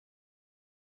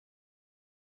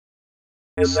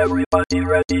Is everybody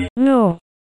ready? No,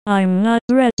 I'm not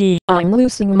ready. I'm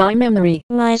losing my memory.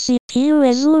 My CPU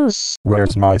is loose.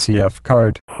 Where's my CF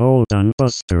card? Hold on,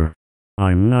 Buster.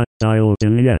 I'm not dialed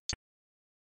in yet.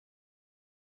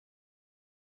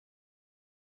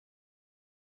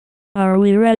 Are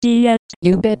we ready yet?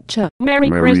 You betcha. Merry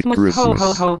Christmas, ho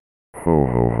ho ho. Ho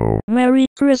ho ho. Merry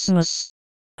Christmas.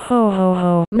 Ho ho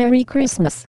ho. Merry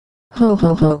Christmas. Ho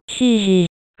ho ho. Hee hee.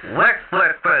 Work,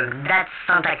 work, work. That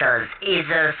Santa Claus is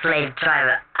a slave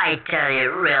driver. I tell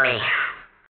you, really.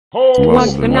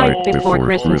 Twas the night before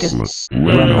Christmas.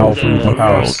 Ran all through the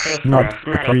house. Not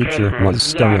a creature was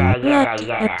stirring. Not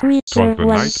a creature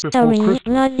was stirring,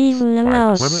 not even a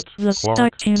mouse. The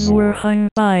stockings were hung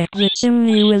by the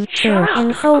chimney with care, in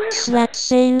hopes that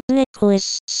Saint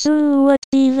Nicholas soon would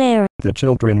be there. The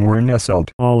children were nestled,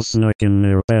 All snug in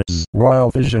their beds,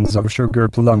 while visions of sugar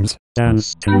plums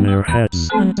danced in their heads.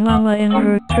 And Mama in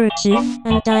her kerchief,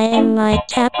 and I in my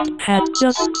cap, had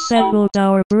just settled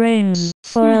our brains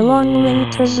for a long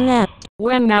winter's nap.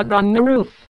 When out on the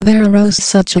roof, There arose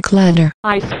such a clatter.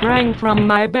 I sprang from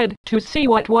my bed to see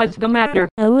what was the matter.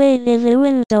 Away to the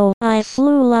window I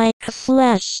flew like a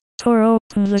flash, tore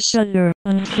open the shutter,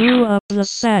 and threw up the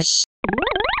sash.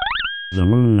 The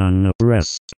moon on the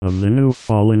breast of the new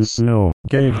fallen snow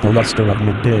gave the luster of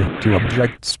midday to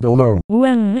objects below.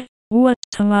 When, what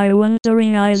to my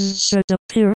wondering eyes should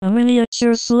appear, a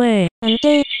miniature sleigh, and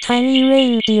 8 tiny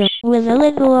reindeer, with a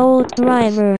little old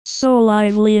driver, so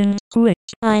lively and quick,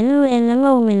 I knew in a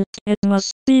moment it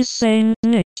must be Saint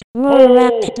Nick. More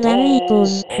rapid than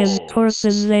eagles, his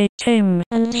courses they came,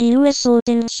 and he whistled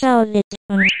and shouted,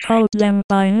 and called them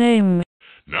by name.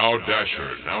 Now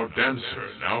Dasher, now Dancer,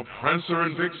 now Prancer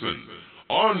and Vixen,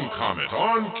 on Comet,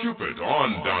 on Cupid,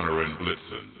 on Donner and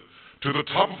Blitzen, to the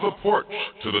top of the porch,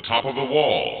 to the top of the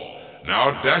wall,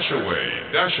 now dash away,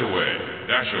 dash away,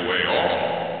 dash away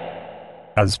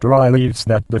all. As dry leaves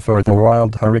that before the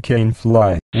wild hurricane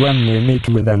fly, when they meet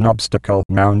with an obstacle,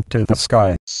 mount to the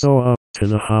sky. So up to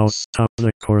the house top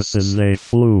the courses they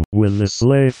flew, with the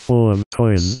sleigh full of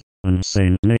toys, and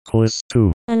Saint Nicholas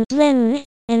too. And then,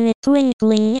 in a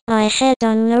twinkling, I had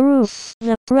on the roof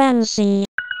the prancing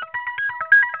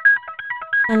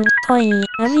and toy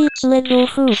of each little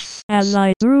hoof. As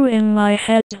I drew in my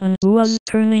head and was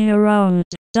turning around,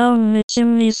 down the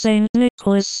chimney Saint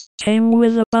Nicholas came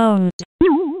with a bound.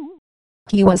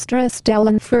 He was dressed all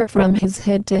in fur from his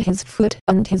head to his foot,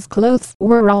 and his clothes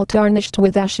were all tarnished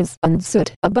with ashes and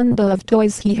soot. A bundle of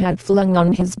toys he had flung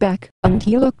on his back, and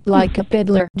he looked like a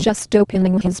peddler just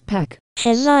opening his pack.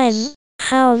 His eyes,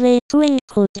 how they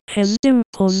twinkled, his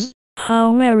dimples,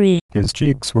 how merry. His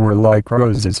cheeks were like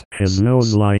roses, His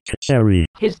nose like a cherry.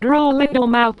 His droll little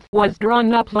mouth was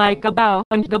drawn up like a bow,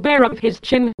 and the bare of his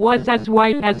chin was as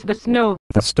white as the snow.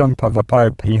 the stump of a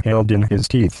pipe he held in his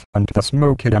teeth, and the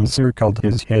smoke had encircled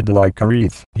his head like a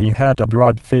wreath. He had a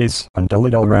broad face and a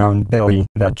little round belly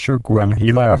that shook when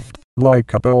he laughed,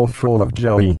 like a bowl full of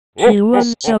jelly. He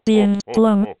was chubby and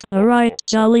plump, a right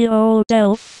jolly old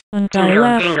elf, and I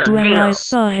laughed when I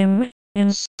saw him,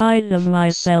 in spite of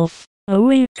myself. A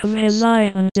wink of his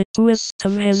eye and a twist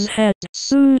of his head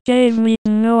soon gave me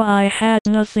to know I had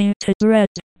nothing to dread.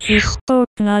 He spoke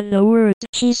not a word,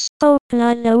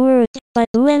 but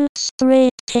went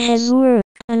straight to his work,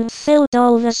 and filled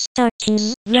all the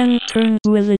stockings, then turned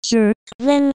with a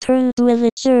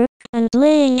jerk, and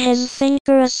laying his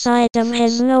finger aside of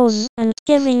his nose, and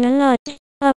giving a nod,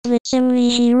 up the chimney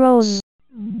he rose.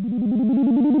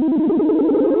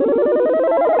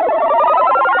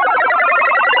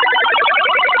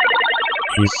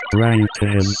 He sprang to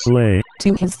his sleigh,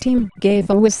 To his team gave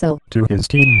a whistle, To his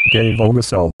team gave a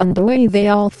whistle. and away they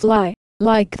all fly,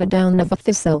 like the down of a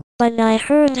thistle. But I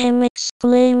heard him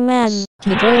exclaim as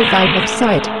He drove out of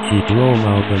sight. he drove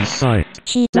out of sight.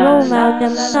 he drove out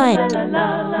of sight.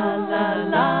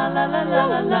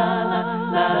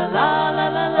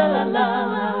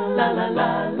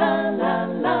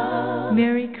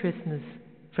 Merry Christmas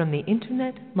from the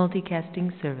Internet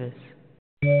Multicasting Service.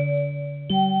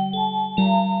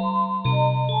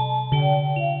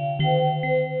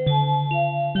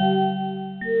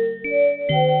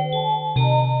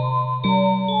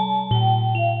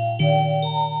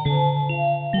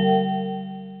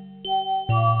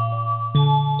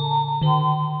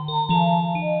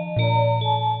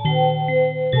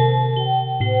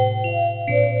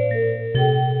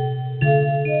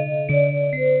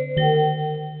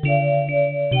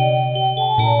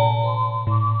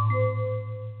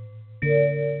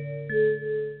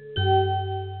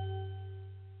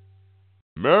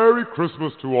 Merry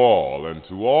Christmas to all, and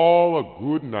to all a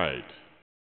good night.